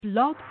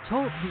Blog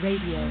Talk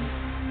Radio.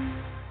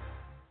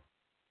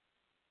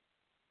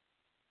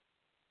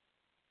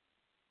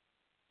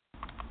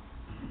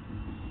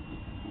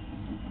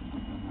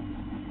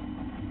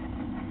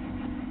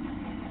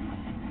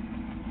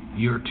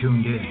 You're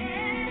tuned in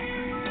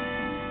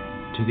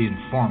to The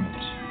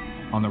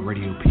Informant on the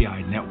Radio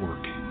PI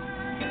Network.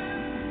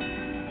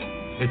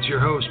 It's your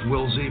host,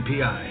 Will Z.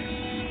 PI.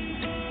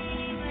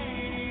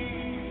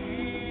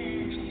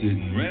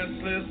 Sitting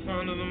restless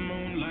under the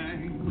moonlight.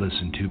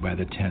 Listened to by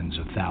the tens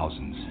of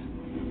thousands.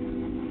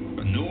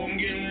 I know I'm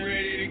getting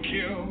ready to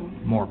kill.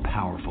 More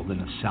powerful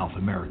than a South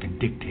American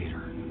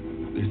dictator.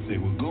 They say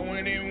we're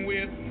going in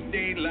with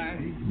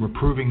daylight.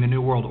 Reproving the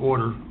New World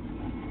Order.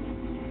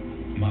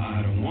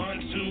 I don't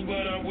want to,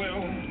 but I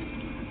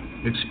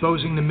will.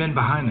 Exposing the men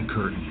behind the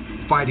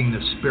curtain. Fighting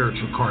the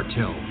spiritual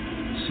cartel.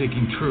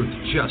 Seeking truth,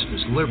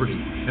 justice, liberty,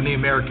 and the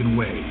American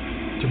way.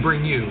 To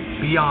bring you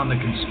beyond the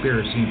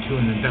conspiracy into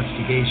an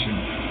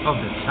investigation of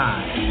the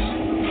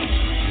times.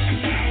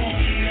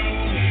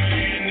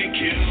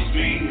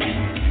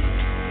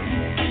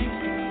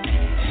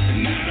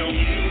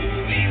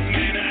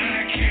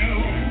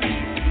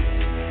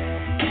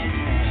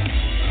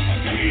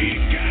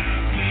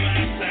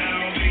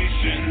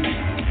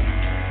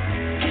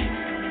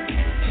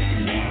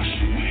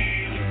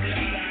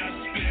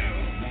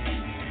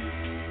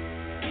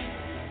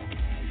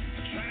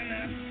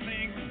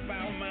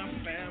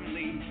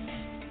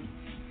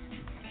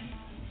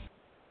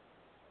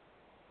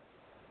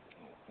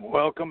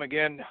 Welcome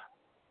again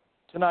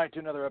tonight to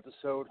another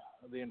episode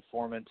of The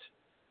Informant.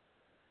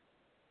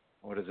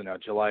 What is it now,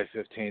 July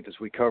 15th, as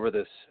we cover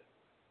this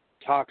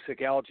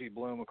toxic algae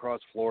bloom across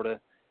Florida.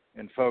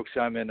 And folks,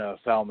 I'm in a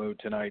foul mood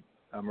tonight.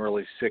 I'm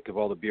really sick of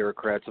all the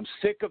bureaucrats. I'm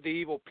sick of the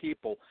evil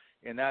people,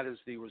 and that is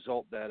the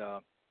result that's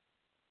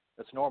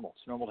normal.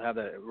 It's normal to have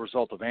that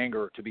result of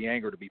anger, to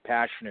be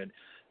passionate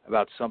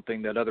about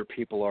something that other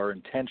people are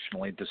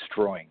intentionally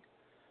destroying.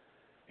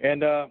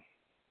 And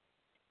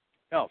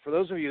now, for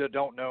those of you that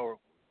don't know,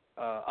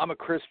 I'm a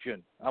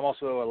Christian. I'm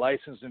also a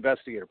licensed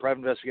investigator, private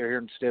investigator here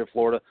in the state of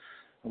Florida.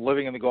 I'm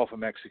living in the Gulf of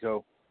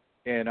Mexico,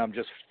 and I'm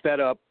just fed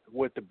up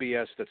with the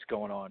BS that's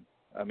going on.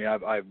 I mean,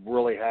 I've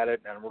really had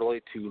it, and I'm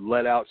really to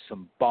let out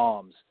some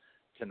bombs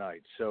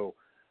tonight. So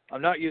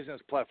I'm not using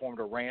this platform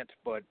to rant,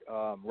 but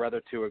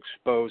rather to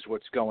expose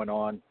what's going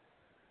on.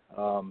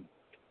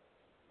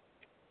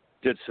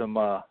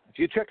 If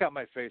you check out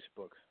my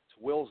Facebook, it's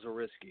Will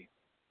Zariski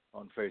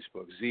on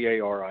Facebook,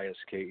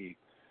 Zariske.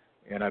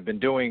 And I've been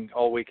doing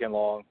all weekend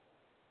long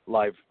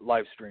live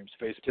streams.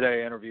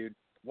 Today I interviewed,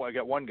 I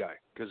got one guy,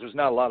 because there's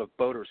not a lot of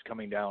boaters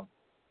coming down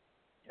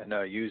and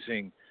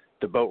using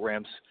the boat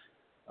ramps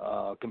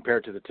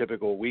compared to the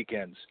typical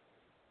weekends.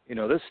 You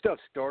know, this stuff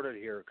started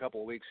here a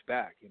couple of weeks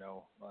back,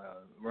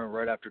 remember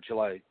right after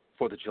 4th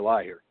of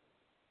July here.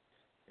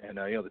 And,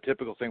 the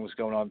typical thing was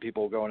going on,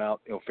 people going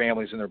out,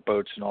 families in their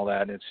boats and all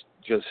that, and it's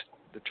just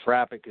the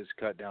traffic is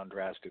cut down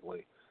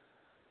drastically.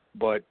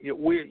 But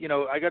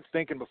I got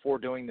thinking before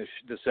doing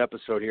this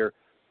episode here,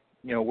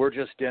 we're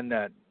just in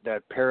that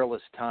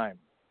perilous time,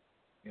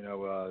 and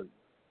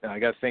I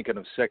got thinking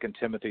of 2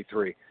 Timothy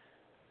 3,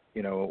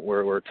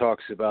 where it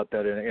talks about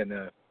that in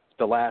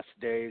the last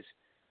days,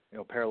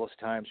 perilous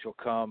times shall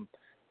come,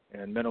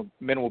 and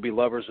men will be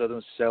lovers of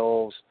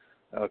themselves,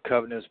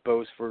 covetous,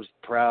 boastful,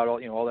 proud,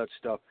 all that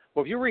stuff.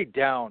 Well, if you read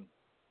down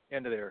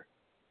into there,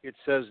 it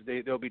says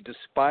they'll be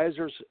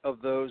despisers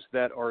of those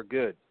that are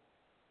good.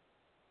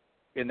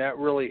 And that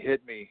really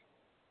hit me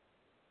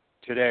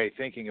today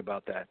thinking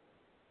about that.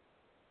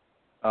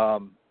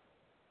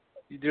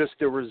 Just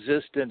the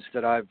resistance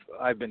that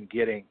I've been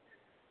getting.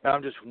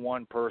 I'm just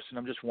one person.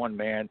 I'm just one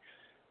man.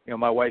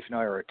 My wife and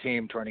I are a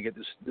team trying to get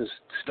this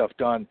stuff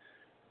done.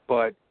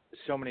 But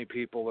so many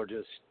people are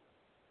just,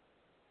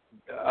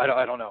 I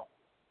don't know,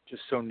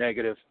 just so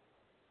negative.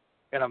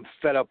 And I'm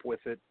fed up with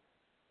it.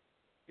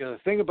 The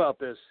thing about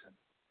this,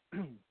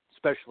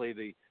 especially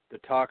the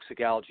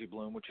toxic algae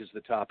bloom, which is the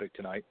topic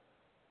tonight,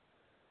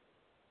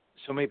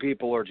 so many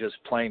people are just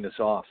playing this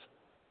off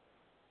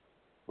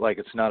like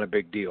it's not a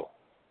big deal.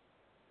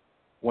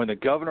 When the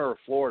governor of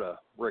Florida,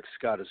 Rick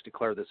Scott, has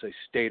declared this a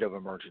state of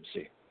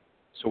emergency.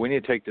 So we need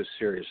to take this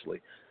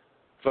seriously.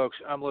 Folks,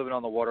 I'm living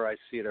on the water. I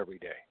see it every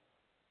day.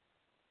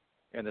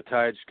 And the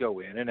tides go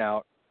in and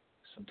out.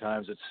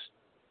 Sometimes it's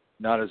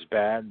not as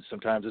bad, and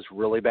sometimes it's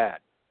really bad.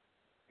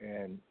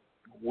 And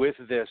with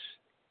this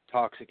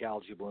toxic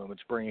algae bloom,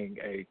 it's bringing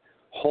a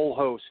whole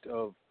host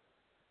of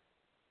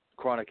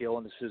chronic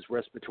illnesses,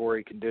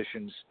 respiratory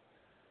conditions,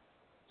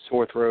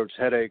 sore throats,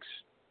 headaches,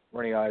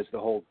 runny eyes, the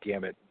whole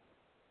gamut.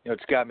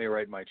 It's got me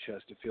right in my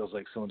chest. It feels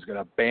like someone's got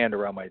a band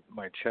around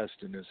my chest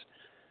and is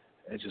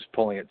just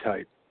pulling it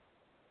tight.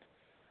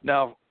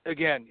 Now,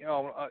 again,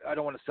 I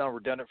don't want to sound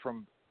redundant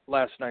from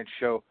last night's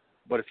show,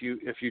 but if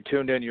you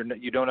tuned in,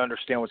 you don't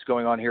understand what's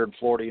going on here in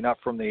Florida. You're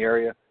not from the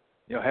area.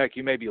 Heck,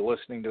 you may be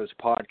listening to this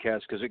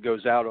podcast because it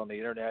goes out on the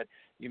internet.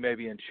 You may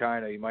be in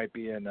China. You might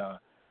be in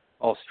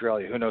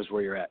Australia. Who knows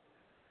where you're at?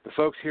 The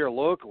folks here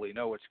locally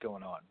know what's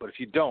going on. But if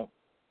you don't,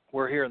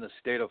 we're here in the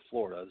state of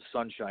Florida, the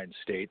Sunshine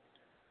State,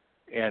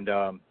 and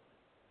a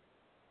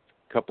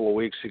couple of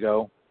weeks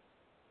ago,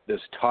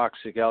 this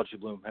toxic algae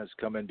bloom has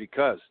come in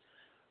because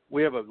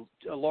we have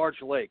a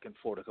large lake in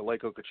Florida, the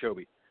Lake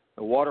Okeechobee.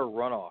 The water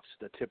runoffs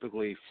that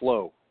typically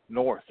flow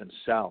north and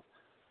south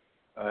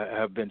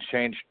have been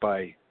changed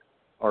by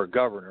our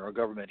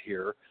government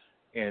here,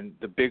 and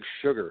the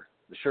sugar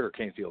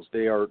cane fields.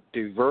 They are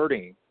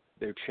diverting.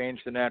 They've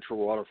changed the natural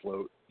water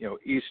flow,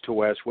 east to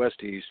west, west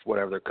to east,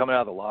 whatever. They're coming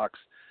out of the locks,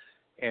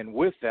 and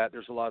with that,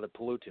 there's a lot of the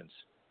pollutants,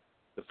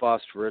 the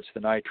phosphorates, the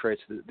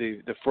nitrates,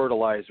 the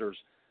fertilizers,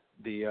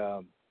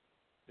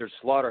 there's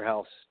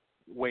slaughterhouse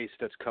waste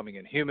that's coming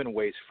in, human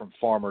waste from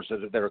farmers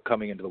that are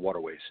coming into the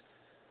waterways.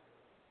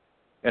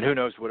 And who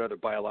knows what other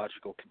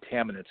biological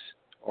contaminants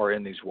are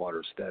in these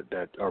waters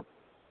that are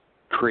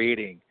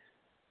creating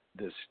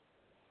this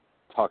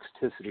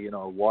toxicity in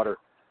our water.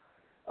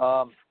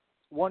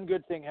 One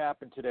good thing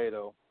happened today,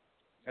 though.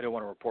 I don't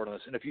want to report on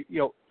this. And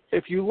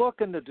if you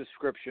look in the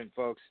description,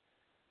 folks,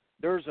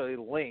 there's a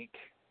link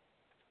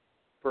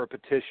for a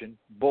petition,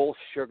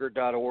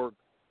 bullsugar.org.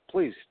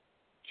 Please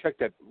check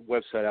that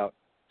website out.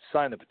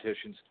 Sign the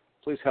petitions.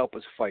 Please help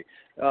us fight.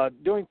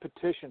 Doing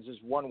petitions is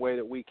one way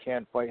that we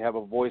can fight, have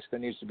a voice that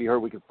needs to be heard.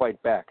 We can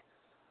fight back.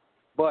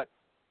 But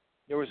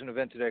there was an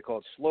event today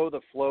called Slow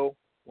the Flow,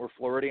 where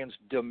Floridians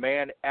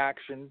demand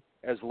action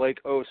as Lake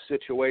O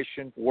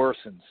situation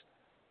worsens.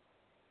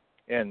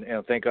 And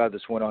thank God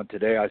this went on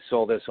today. I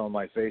saw this on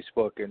my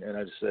Facebook, and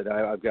I just said,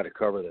 I've got to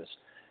cover this.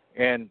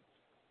 And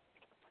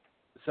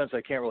since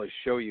I can't really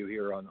show you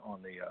here on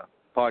the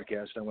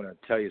podcast, I'm going to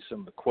tell you some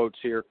of the quotes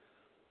here.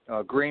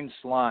 Green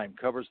slime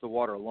covers the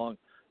water along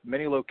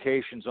many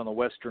locations on the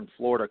western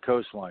Florida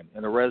coastline,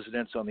 and the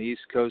residents on the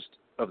east coast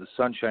of the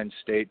Sunshine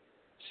State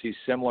see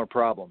similar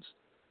problems.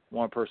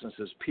 One person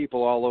says,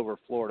 people all over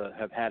Florida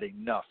have had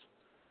enough.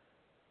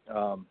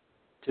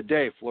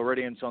 Today,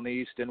 Floridians on the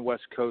east and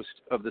west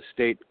coast of the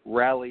state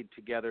rallied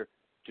together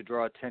to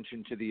draw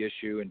attention to the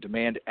issue and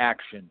demand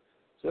action.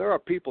 So there are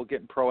people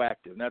getting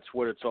proactive, and that's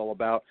what it's all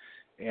about.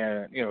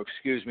 And,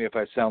 excuse me if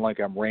I sound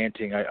like I'm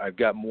ranting. I've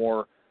got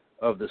more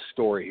of the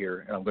story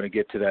here, and I'm going to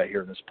get to that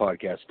here in this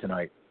podcast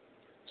tonight.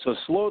 So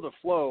Slow the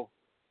Flow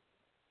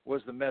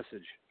was the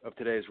message of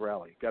today's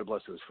rally. God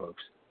bless those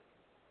folks.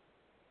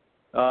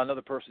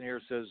 Another person here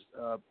says,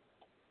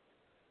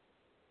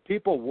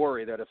 people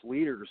worry that if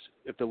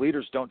the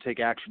leaders don't take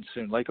action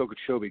soon, Lake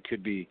Okeechobee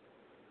could be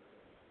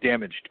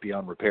damaged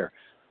beyond repair.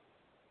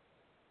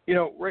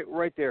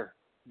 Right there,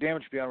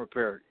 damaged beyond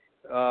repair.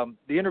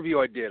 The interview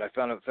I did, I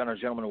found a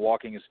gentleman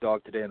walking his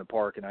dog today in the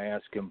park, and I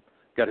asked him,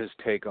 got his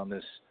take on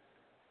this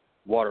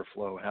water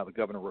flow and how the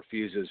governor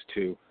refuses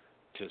to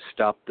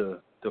stop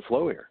the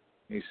flow here.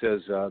 He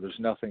says there's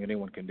nothing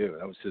anyone can do.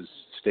 That was his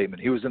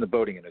statement. He was in the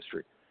boating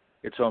industry.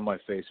 It's on my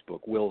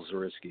Facebook, Will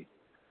Zariski,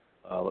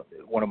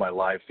 one of my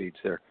live feeds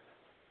there.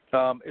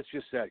 It's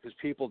just sad because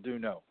people do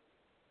know.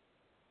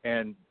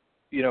 And,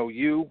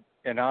 you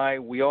and I,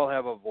 we all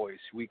have a voice.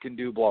 We can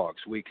do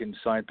blogs. We can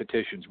sign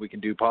petitions. We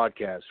can do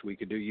podcasts. We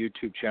can do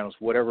YouTube channels,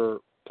 whatever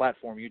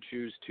platform you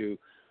choose to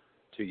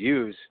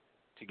use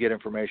to get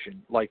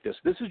information like this.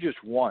 This is just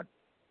one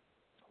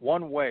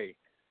way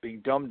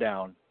being dumbed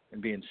down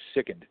and being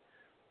sickened.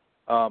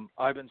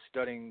 I've been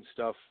studying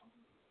stuff,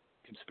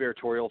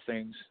 conspiratorial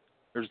things.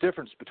 There's a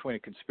difference between a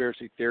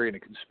conspiracy theory and a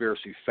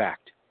conspiracy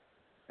fact.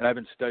 And I've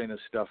been studying this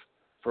stuff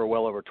for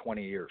well over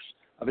 20 years.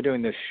 I've been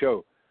doing this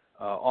show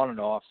on and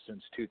off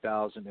since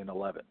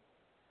 2011.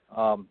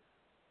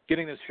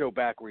 Getting this show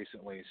back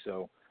recently,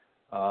 so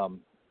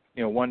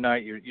one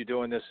night you're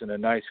doing this in a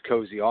nice,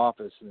 cozy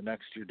office, and the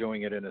next you're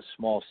doing it in a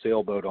small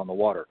sailboat on the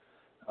water.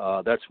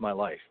 That's my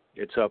life.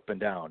 It's up and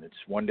down. It's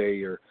one day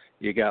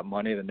you got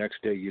money, the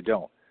next day you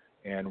don't.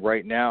 And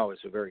right now is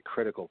a very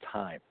critical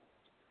time.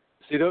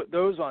 See,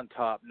 those on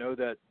top know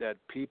that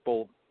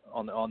people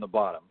on the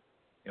bottom,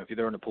 if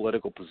they're in a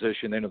political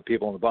position, they know the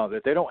people on the bottom,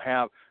 that they don't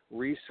have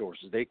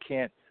resources. They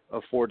can't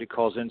afford to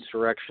cause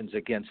insurrections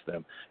against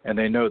them, and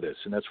they know this,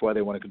 and that's why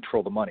they want to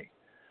control the money.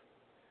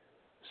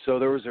 So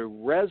there was a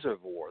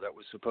reservoir that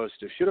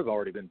should have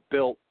already been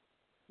built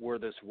where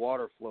this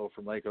water flow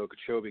from Lake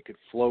Okeechobee could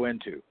flow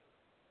into.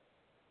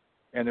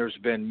 And there's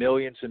been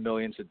millions and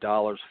millions of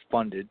dollars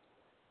funded.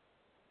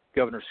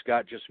 Governor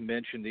Scott just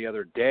mentioned the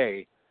other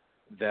day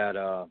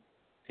that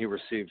he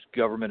receives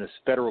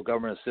federal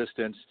government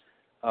assistance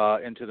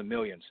into the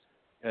millions,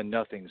 and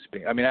nothing's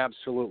being,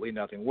 absolutely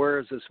nothing. Where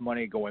is this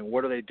money going?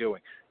 What are they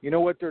doing? You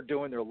know what they're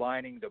doing? They're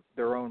lining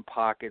their own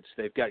pockets.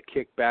 They've got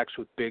kickbacks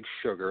with big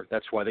sugar.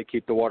 That's why they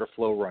keep the water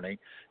flow running.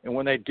 And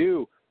when they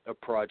do a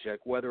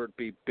project, whether it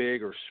be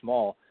big or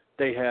small,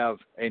 they have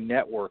a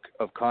network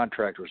of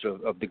contractors,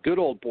 of the good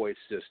old boys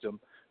system,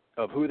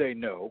 of who they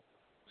know.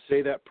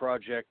 Say that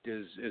project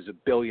is $1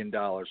 billion,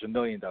 $1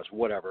 million,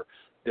 whatever.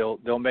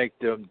 They'll make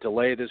them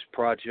delay this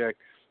project.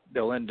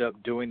 They'll end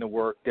up doing the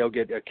work. They'll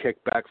get a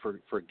kickback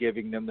for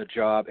giving them the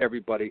job.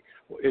 Everybody,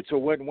 it's a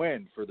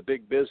win-win for the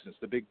big business,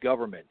 the big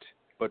government.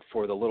 But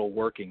for the little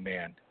working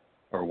man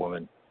or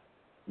woman,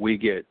 we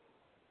get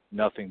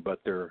nothing but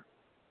their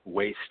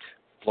waste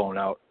flowing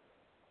out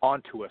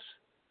onto us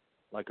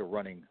like a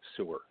running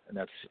sewer, and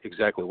that's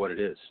exactly what it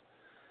is.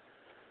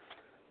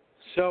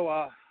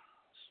 So,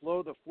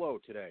 slow the flow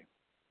today.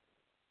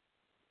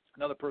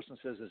 Another person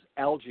says, as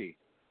algae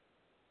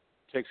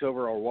takes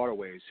over our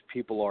waterways,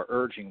 people are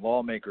urging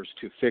lawmakers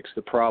to fix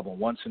the problem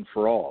once and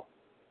for all.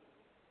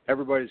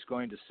 Everybody's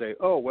going to say,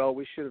 oh, well,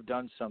 we should have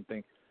done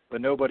something,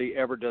 but nobody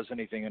ever does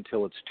anything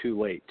until it's too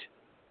late.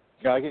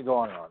 Yeah, I can go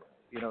on and on.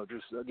 You know,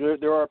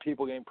 there are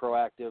people getting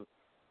proactive.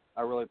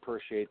 I really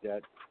appreciate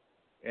that.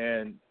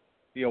 And,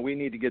 you know, we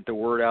need to get the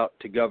word out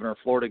to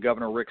Florida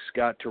Governor Rick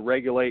Scott to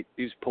regulate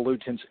these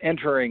pollutants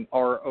entering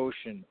our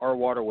ocean, our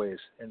waterways,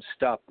 and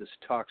stop this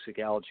toxic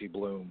algae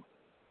bloom.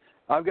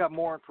 I've got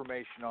more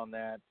information on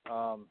that.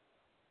 I'll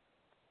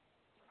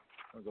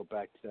go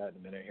back to that in a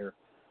minute here.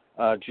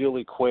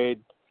 Julie Quaid,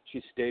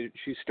 she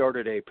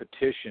started a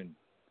petition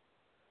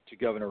to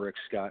Governor Rick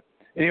Scott.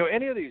 And, you know,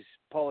 any of these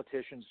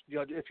politicians, you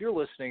know, if you're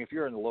listening, if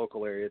you're in the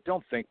local area,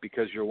 don't think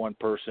because you're one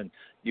person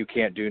you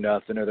can't do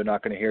nothing or they're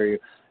not going to hear you.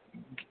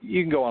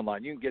 You can go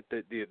online. You can get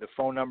the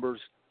phone numbers.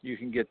 You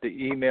can get the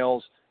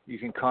emails. You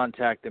can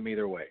contact them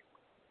either way.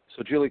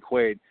 So Julie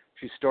Quaid,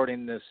 she's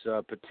starting this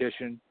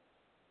petition,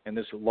 and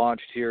this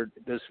launched here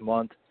this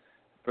month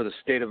for the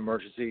state of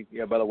emergency.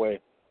 Yeah, by the way,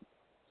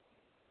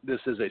 this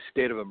is a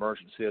state of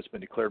emergency that's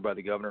been declared by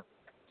the governor.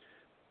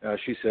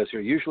 She says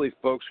here, usually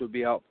folks would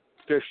be out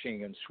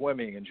fishing and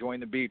swimming,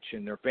 enjoying the beach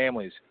and their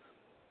families.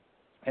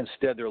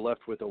 Instead, they're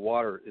left with the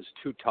water is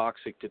too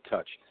toxic to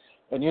touch.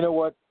 And you know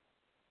what?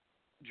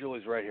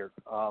 Julie's right here.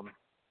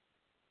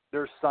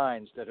 There's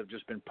signs that have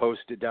just been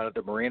posted down at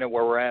the marina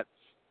where we're at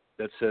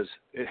that says,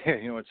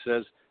 you know, it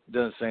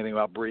doesn't say anything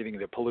about breathing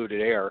the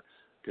polluted air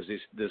because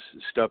this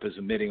stuff is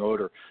emitting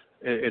odor.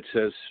 It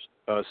says,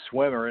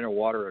 swim or enter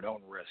water at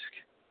own risk.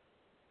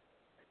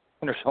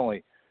 And there's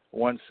only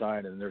one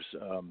sign, and there's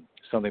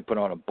something put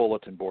on a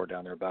bulletin board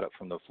down there about it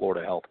from the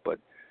Florida Health. But,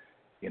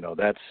 you know,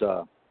 that's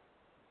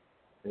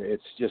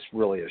it's just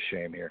really a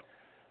shame here.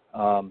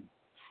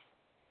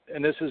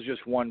 And this is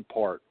just one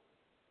part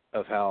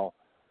of how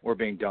we're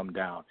being dumbed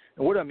down.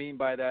 And what I mean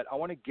by that, I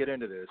want to get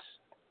into this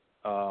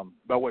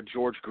about what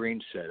George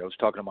Green said. I was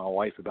talking to my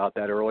wife about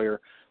that earlier.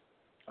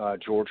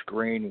 George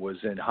Green was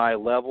in high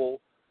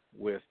level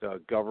with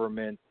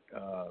government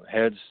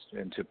heads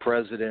and to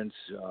presidents,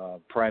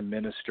 prime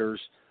ministers.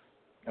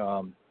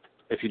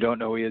 If you don't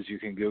know who he is, you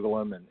can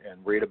Google him and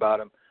read about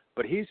him.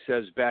 But he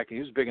says he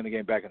was big in the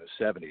game back in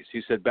the 70s.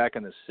 He said back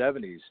in the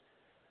 70s,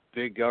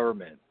 big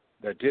government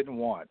that didn't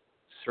want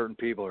certain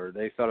people, or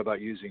they thought about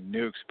using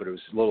nukes, but it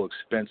was a little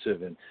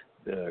expensive and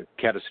the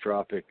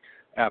catastrophic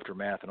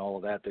aftermath and all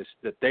of that,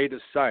 that they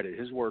decided,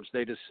 his words,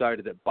 they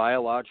decided that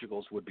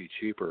biologicals would be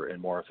cheaper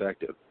and more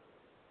effective.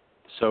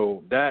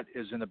 So that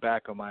is in the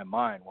back of my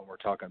mind when we're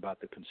talking about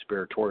the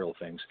conspiratorial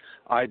things.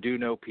 I do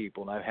know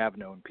people, and I have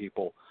known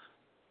people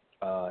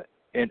up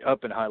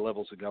in high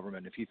levels of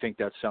government. If you think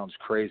that sounds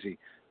crazy,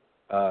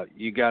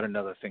 you got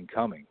another thing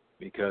coming,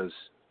 because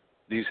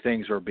these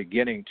things are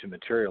beginning to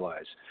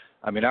materialize.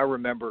 I mean, I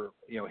remember,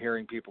 you know,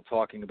 hearing people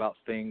talking about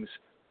things,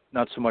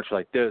 not so much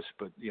like this,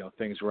 but, you know,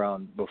 things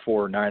around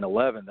before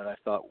 9/11 that I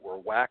thought were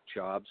whack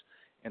jobs.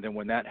 And then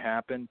when that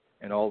happened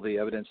and all the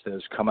evidence that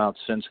has come out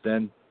since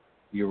then,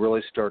 you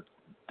really start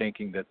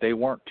thinking that they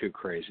weren't too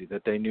crazy,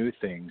 that they knew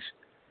things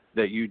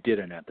that you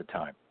didn't at the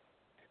time.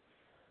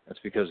 That's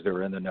because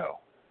they're in the know.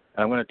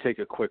 And I'm going to take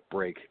a quick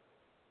break,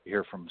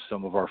 hear from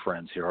some of our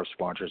friends here, our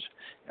sponsors,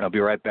 and I'll be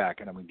right back,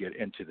 and I'm going to get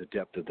into the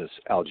depth of this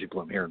algae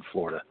bloom here in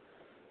Florida.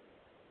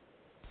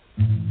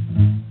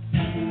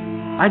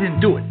 I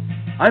didn't do it.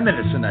 I'm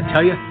innocent, I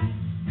tell you.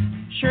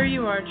 Sure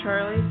you are,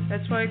 Charlie.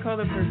 That's why I call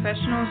the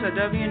professionals at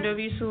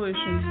W&W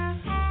Solutions.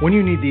 When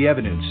you need the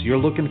evidence you're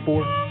looking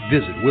for,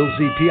 visit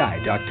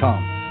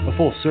willzpi.com, a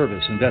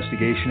full-service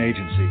investigation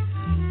agency.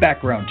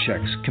 Background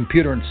checks,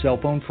 computer and cell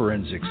phone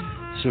forensics,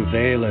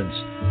 surveillance,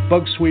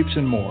 bug sweeps,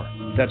 and more.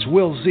 That's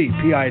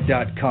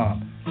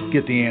willzpi.com.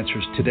 Get the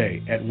answers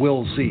today at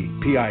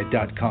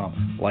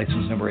willzpi.com.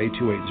 License number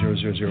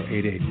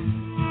 828-00088.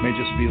 May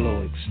just be a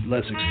little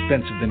less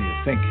expensive than you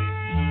think.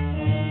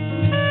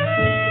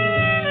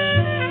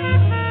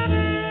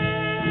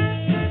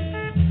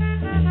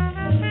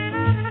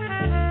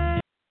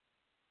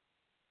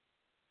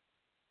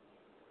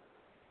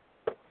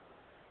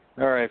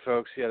 All right,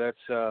 folks. Yeah, that's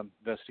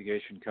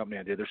investigation company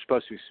I did. There's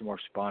supposed to be some more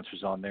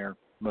sponsors on there.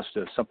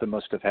 Something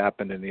must have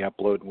happened in the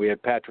upload. We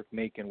had Patrick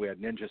Meekin, we had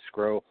Ninja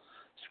Scroll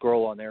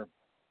on there.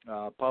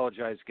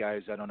 Apologize,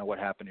 guys. I don't know what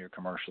happened to your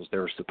commercials. They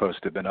were supposed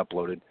to have been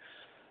uploaded.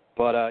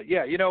 But,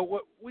 yeah, you know,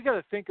 what we got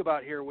to think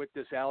about here with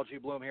this algae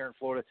bloom here in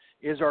Florida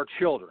is our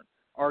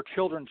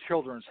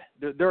children's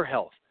their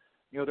health.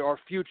 You know, our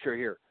future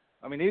here.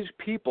 I mean, these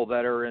people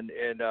that are in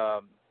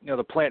you know,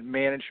 the plant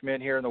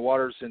management here in the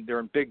waters, and they're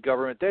in big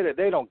government,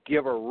 they don't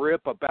give a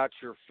rip about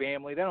your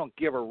family. They don't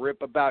give a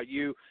rip about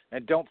you,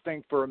 and don't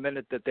think for a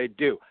minute that they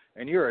do.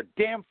 And you're a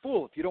damn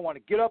fool if you don't want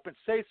to get up and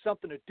say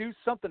something to do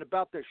something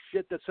about this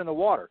shit that's in the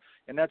water.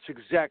 And that's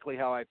exactly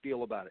how I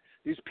feel about it.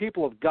 These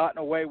people have gotten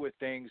away with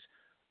things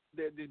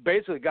they've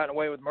basically gotten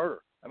away with murder.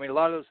 I mean, a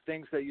lot of those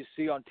things that you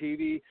see on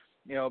TV,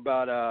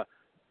 about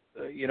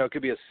it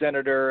could be a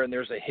senator and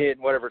there's a hit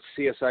and whatever,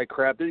 it's CSI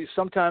crap.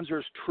 Sometimes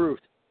there's truth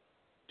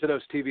to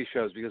those TV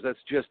shows because that's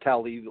just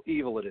how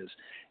evil it is.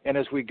 And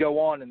as we go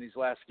on in these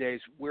last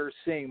days, we're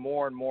seeing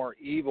more and more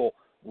evil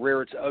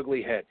rear its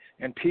ugly head,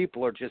 and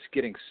people are just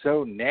getting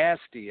so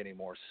nasty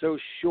anymore, so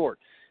short.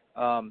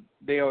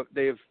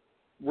 They've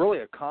really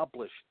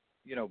accomplished,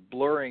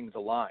 blurring the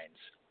lines.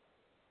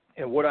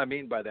 And what I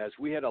mean by that is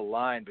we had a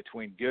line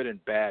between good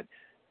and bad,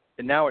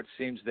 and now it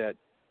seems that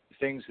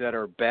things that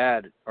are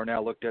bad are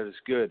now looked at as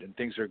good, and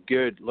things that are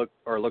good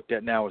are looked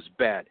at now as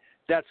bad.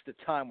 That's the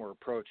time we're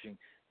approaching,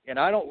 and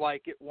I don't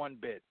like it one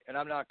bit, and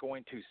I'm not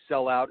going to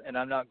sell out, and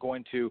I'm not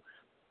going to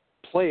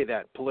play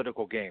that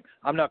political game.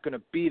 I'm not going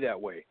to be that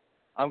way.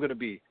 I'm going to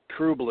be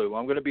true blue.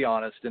 I'm going to be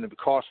honest, and if it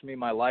costs me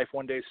my life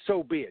one day,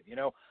 so be it.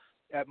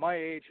 At my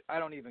age, I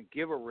don't even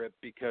give a rip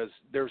because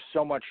there's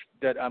so much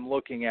that I'm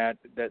looking at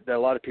that a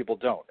lot of people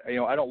don't.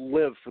 I don't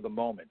live for the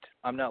moment.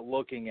 I'm not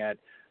looking at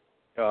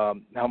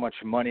how much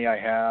money I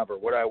have or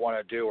what I want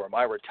to do or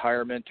my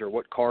retirement or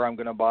what car I'm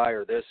going to buy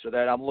or this or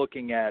that. I'm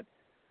looking at,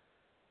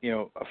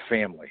 a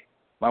family.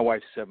 My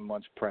wife's 7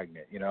 months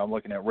pregnant. I'm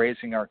looking at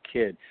raising our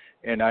kid.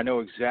 And I know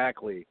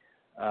exactly,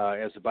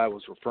 as the Bible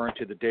is referring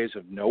to the days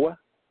of Noah,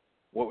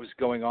 what was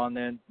going on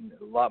then,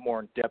 a lot more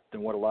in depth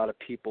than what a lot of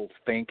people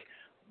think.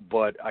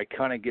 But I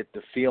kind of get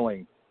the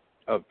feeling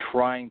of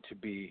trying to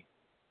be,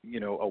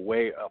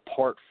 away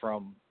apart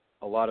from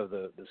a lot of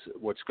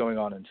what's going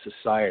on in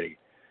society,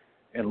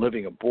 and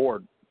living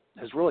aboard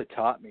has really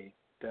taught me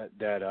that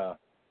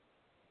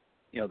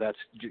that's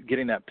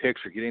getting that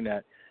picture, getting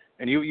that,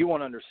 and you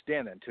won't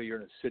understand that until you're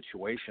in a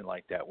situation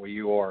like that where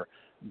you are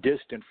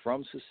distant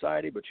from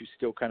society, but you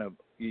still kind of,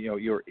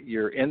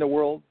 you're in the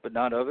world but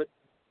not of it.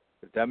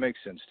 If that makes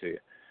sense to you,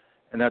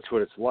 and that's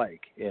what it's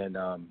like, and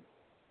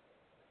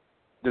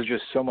there's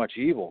just so much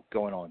evil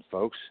going on,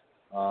 folks.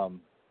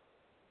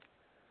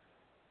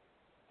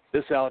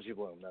 This algae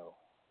bloom, though,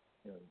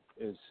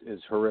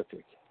 is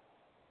horrific.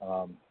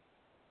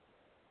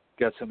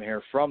 Got some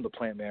here from the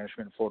plant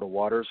management in Florida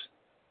Waters.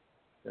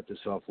 Got this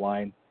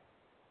offline.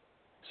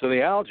 So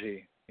the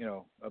algae,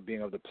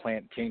 being of the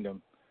plant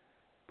kingdom,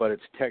 but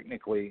it's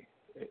technically,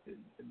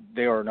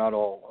 they are not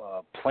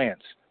all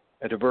plants.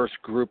 A diverse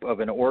group of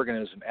an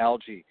organism,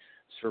 algae,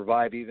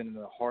 survive even in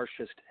the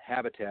harshest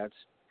habitats.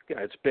 Yeah,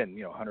 it's been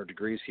 100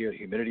 degrees here.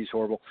 Humidity's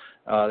horrible.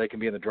 They can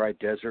be in the dry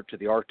desert to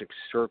the Arctic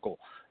Circle.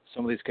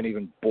 Some of these can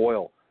even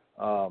boil.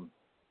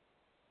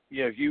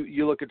 If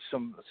you look at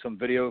some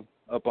video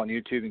up on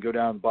YouTube and go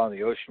down the bottom of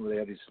the ocean where they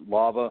have these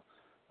lava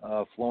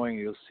flowing,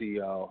 you'll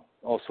see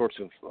all sorts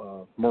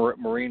of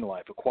marine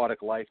life,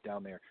 aquatic life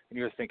down there. And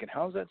you're thinking,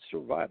 how does that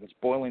survive? It's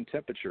boiling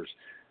temperatures.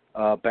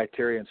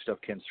 Bacteria and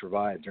stuff can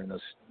survive during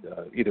this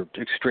either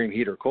extreme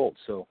heat or cold.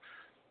 So,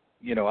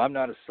 I'm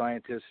not a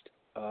scientist.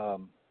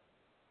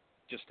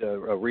 Just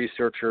a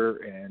researcher,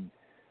 and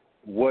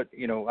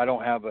I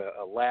don't have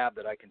a lab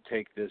that I can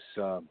take this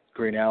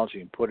green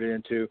algae and put it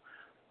into.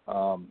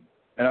 And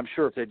I'm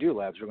sure if they do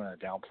labs, they're going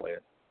to downplay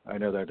it. I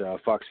know that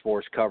Fox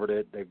 4's covered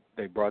it.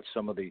 They brought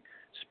some of the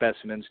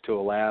specimens to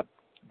a lab.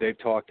 They've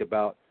talked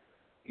about,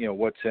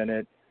 what's in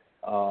it.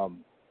 And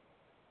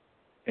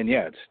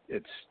yeah,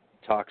 it's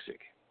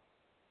toxic.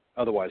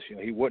 Otherwise,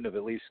 he wouldn't have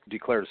at least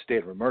declared a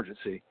state of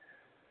emergency.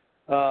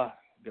 Whatever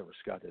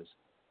Scott is.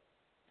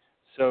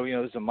 So,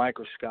 this is a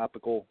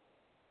microscopical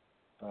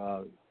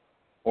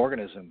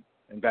organism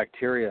and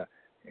bacteria,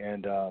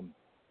 and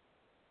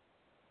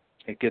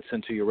it gets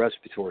into your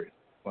respiratory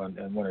when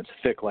it's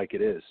thick like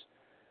it is.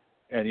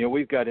 And,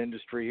 we've got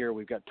industry here.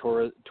 We've got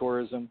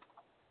tourism.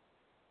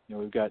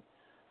 We've got,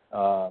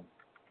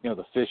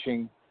 the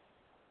fishing,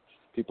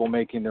 people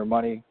making their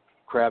money,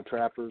 crab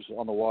trappers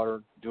on the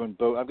water, doing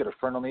boat. I've got a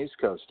friend on the East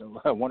Coast.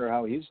 I wonder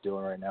how he's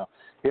doing right now.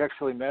 He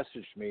actually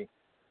messaged me.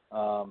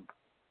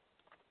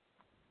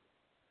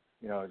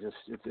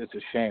 It's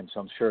a shame. So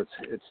I'm sure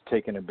it's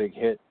taken a big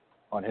hit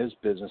on his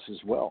business as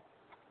well.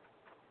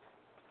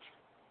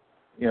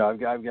 I've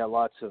got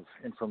lots of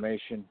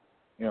information,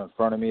 in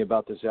front of me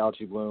about this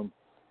algae bloom.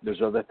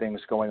 There's other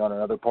things going on in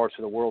other parts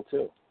of the world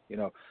too.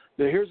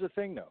 Here's the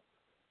thing though,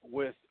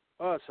 with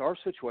us, our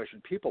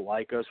situation, people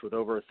like us with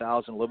over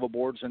 1,000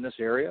 liveaboards in this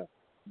area,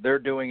 they're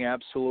doing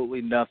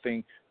absolutely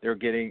nothing. They're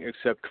getting,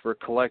 except for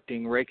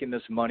collecting, raking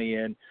this money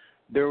in.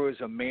 There was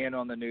a man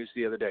on the news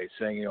the other day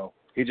saying,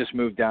 he just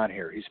moved down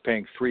here. He's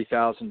paying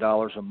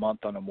 $3,000 a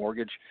month on a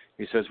mortgage.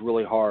 He says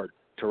really hard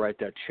to write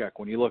that check.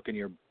 When you look in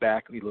your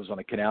back, he lives on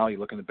a canal, you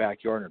look in the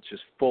backyard, and it's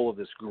just full of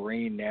this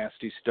green,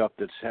 nasty stuff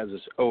that has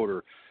this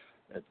odor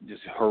that's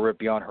just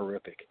beyond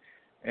horrific.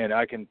 And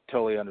I can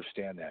totally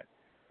understand that.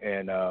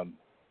 And,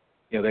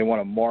 they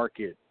want to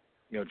market,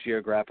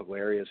 geographical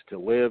areas to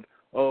live.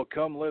 Oh,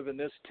 come live in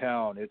this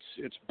town.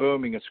 It's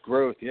booming. It's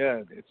growth.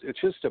 Yeah, it's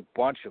just a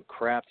bunch of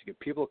crap to get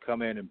people to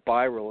come in and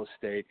buy real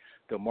estate.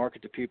 They'll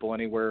market to people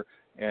anywhere,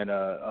 and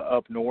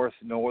up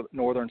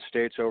northern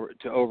states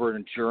over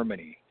in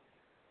Germany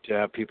to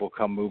have people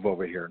come move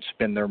over here and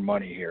spend their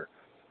money here.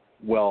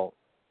 Well,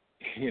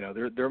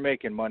 they're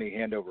making money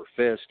hand over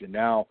fist, and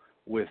now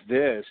with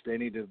this, they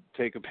need to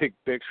take a big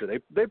picture.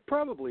 They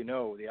probably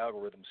know the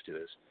algorithms to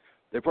this.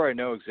 They probably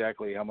know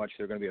exactly how much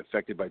they're going to be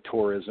affected by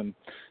tourism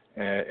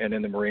and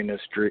in the marine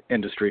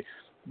industry.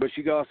 But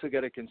you also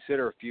got to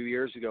consider a few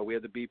years ago we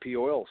had the BP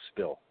oil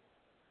spill.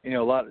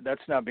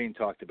 That's not being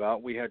talked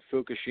about. We had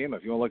Fukushima.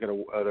 If you want to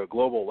look at a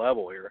global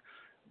level here,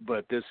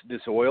 but this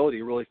oil, do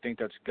you really think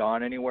that's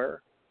gone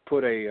anywhere?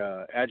 Put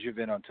a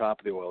adjuvant on top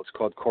of the oil. It's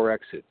called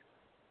Corexit.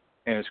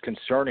 And it's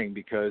concerning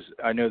because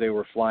I know they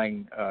were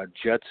flying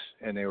jets,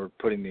 and they were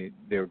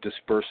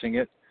dispersing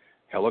it,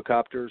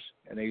 helicopters,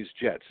 and they used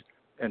jets.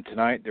 And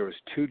tonight there was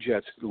 2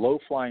 jets,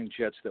 low-flying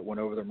jets that went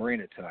over the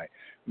marina tonight.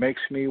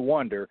 Makes me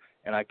wonder,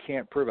 and I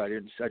can't prove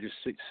it. I just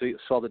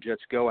saw the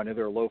jets go. I knew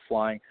they were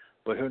low-flying,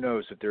 but who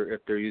knows if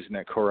they're using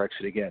that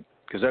Corexit again?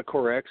 Because that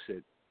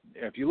Corexit,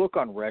 if you look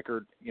on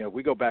record,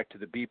 we go back to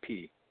the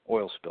BP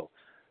oil spill.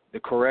 The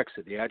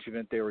Corexit, the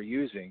adjuvant they were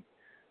using,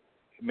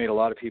 made a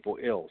lot of people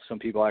ill. Some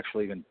people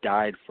actually even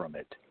died from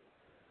it.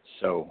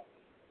 So,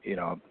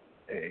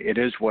 it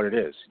is what it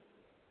is.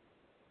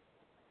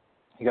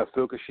 You got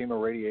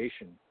Fukushima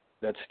radiation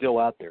that's still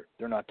out there.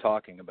 They're not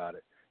talking about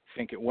it.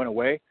 Think it went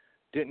away?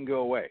 Didn't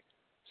go away.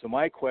 So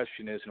my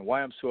question is, and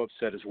why I'm so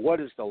upset, is what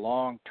is the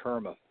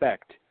long-term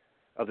effect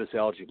of this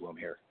algae bloom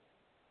here?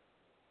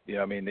 You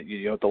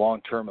know what the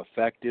long-term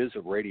effect is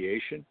of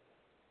radiation?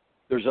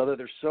 There's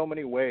so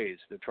many ways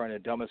they're trying to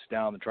dumb us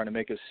down. They're trying to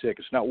make us sick.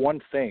 It's not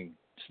one thing.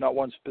 It's not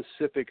one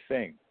specific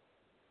thing.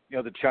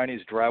 The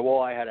Chinese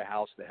drywall, I had a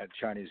house that had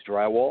Chinese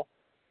drywall.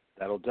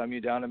 That'll dumb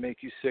you down and make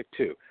you sick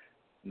too.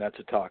 And that's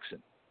a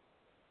toxin.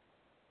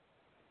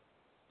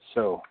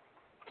 So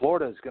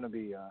Florida is going to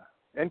be,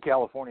 and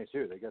California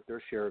too, they got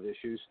their share of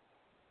issues.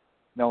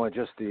 Not only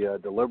just the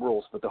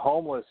liberals, but the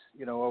homeless,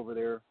 over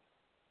there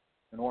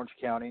in Orange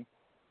County.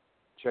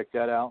 Check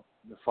that out.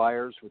 The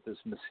fires with this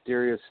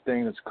mysterious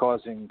thing that's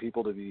causing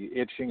people to be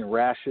itching and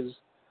rashes.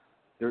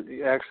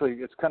 Actually,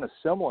 it's kind of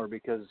similar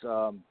because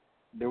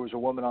there was a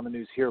woman on the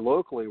news here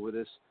locally with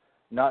this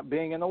not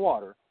being in the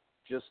water,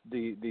 just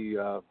the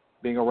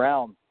being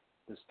around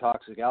this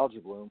toxic algae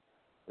bloom,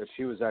 that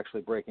she was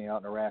actually breaking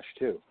out in a rash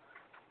too.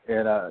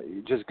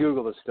 And just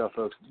Google this stuff,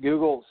 folks.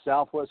 Google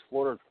Southwest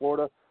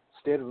Florida,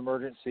 state of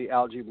emergency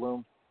algae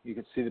bloom. You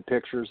can see the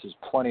pictures. There's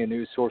plenty of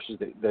news sources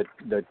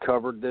that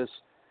covered this.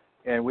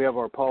 And we have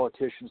our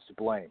politicians to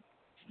blame.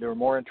 They were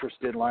more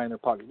interested in lining their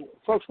pockets.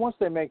 Folks, once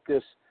they make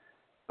this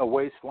a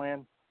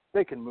wasteland,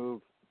 they can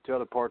move to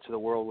other parts of the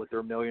world with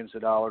their millions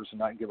of dollars and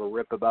not give a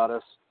rip about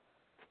us.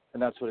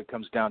 And that's what it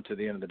comes down to at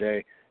the end of the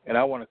day. And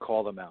I want to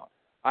call them out.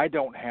 I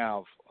don't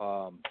have,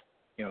 a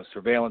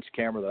surveillance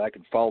camera that I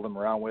can follow them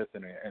around with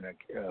and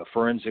a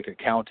forensic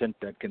accountant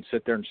that can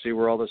sit there and see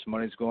where all this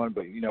money's going.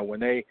 But, when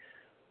they've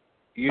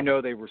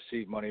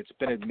received money, it's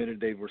been admitted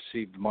they've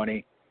received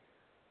money,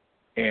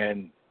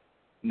 and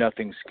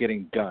nothing's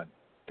getting done.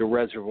 The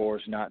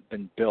reservoir's not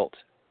been built.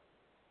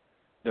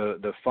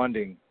 The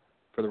funding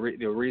for the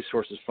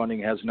resources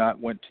funding has not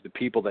went to the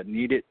people that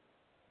need it.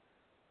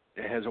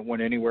 It hasn't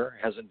went anywhere,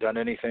 hasn't done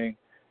anything.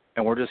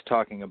 And we're just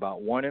talking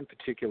about one in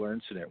particular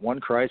incident, one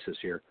crisis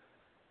here.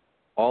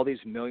 All these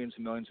millions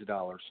and millions of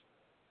dollars,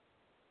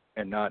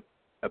 and not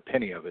a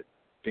penny of it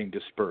being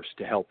dispersed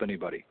to help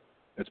anybody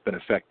that's been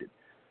affected.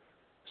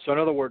 So in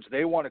other words,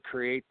 they want to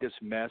create this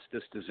mess,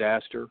 this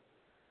disaster.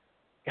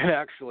 And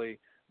actually,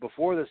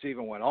 before this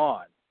even went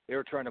on, they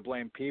were trying to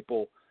blame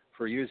people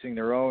for using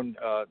their own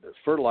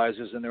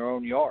fertilizers in their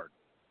own yard,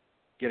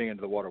 getting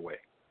into the waterway.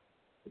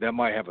 That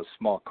might have a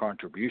small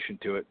contribution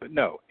to it, but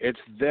no, it's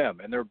them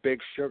and their big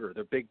sugar,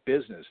 their big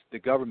business, the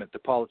government, the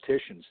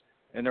politicians,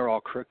 and they're all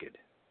crooked.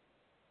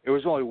 There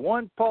was only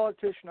one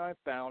politician I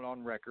found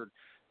on record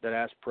that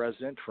asked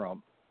President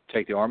Trump to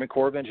take the Army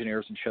Corps of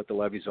Engineers and shut the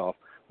levees off.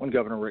 When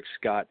Governor Rick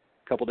Scott,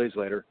 a couple days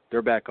later,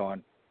 they're back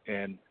on,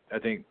 and I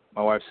think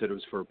my wife said it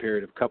was for a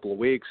period of a couple of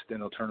weeks, then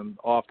they'll turn them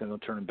off, then they'll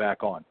turn them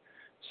back on.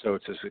 So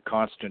it's just a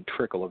constant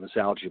trickle of this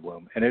algae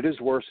bloom, and it is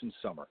worse in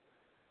summer.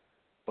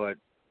 But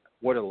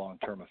what are the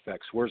long-term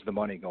effects? Where's the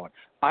money going?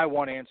 I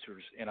want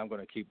answers, and I'm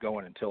going to keep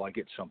going until I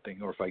get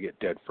something, or if I get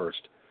dead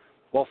first.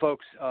 Well,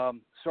 folks,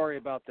 sorry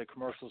about the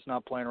commercials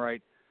not playing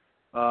right.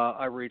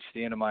 I reached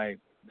the end of my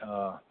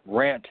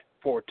rant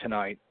for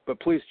tonight, but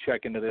please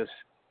check into this.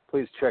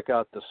 Please check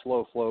out the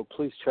Slow Flow.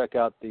 Please check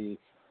out the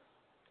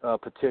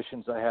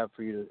petitions I have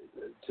for you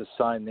to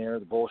sign there,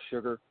 the Bull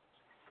Sugar.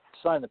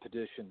 Sign the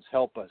petitions.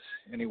 Help us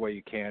any way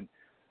you can.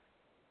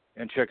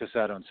 And check us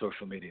out on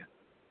social media.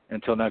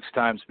 Until next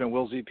time, it's been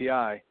Will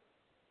ZPI.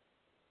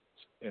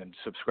 And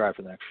subscribe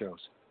for the next shows.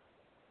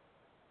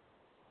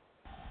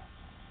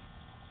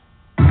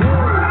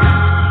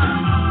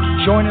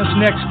 Join us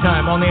next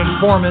time on The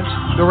Informant,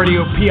 the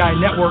Radio PI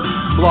Network,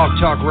 Blog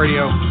Talk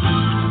Radio.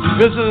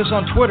 Visit us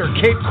on Twitter,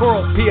 Cape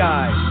Coral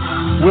PI,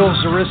 Will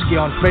Zariski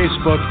on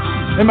Facebook,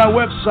 and my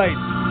website,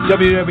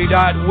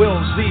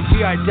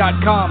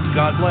 www.willzpi.com.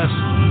 God bless.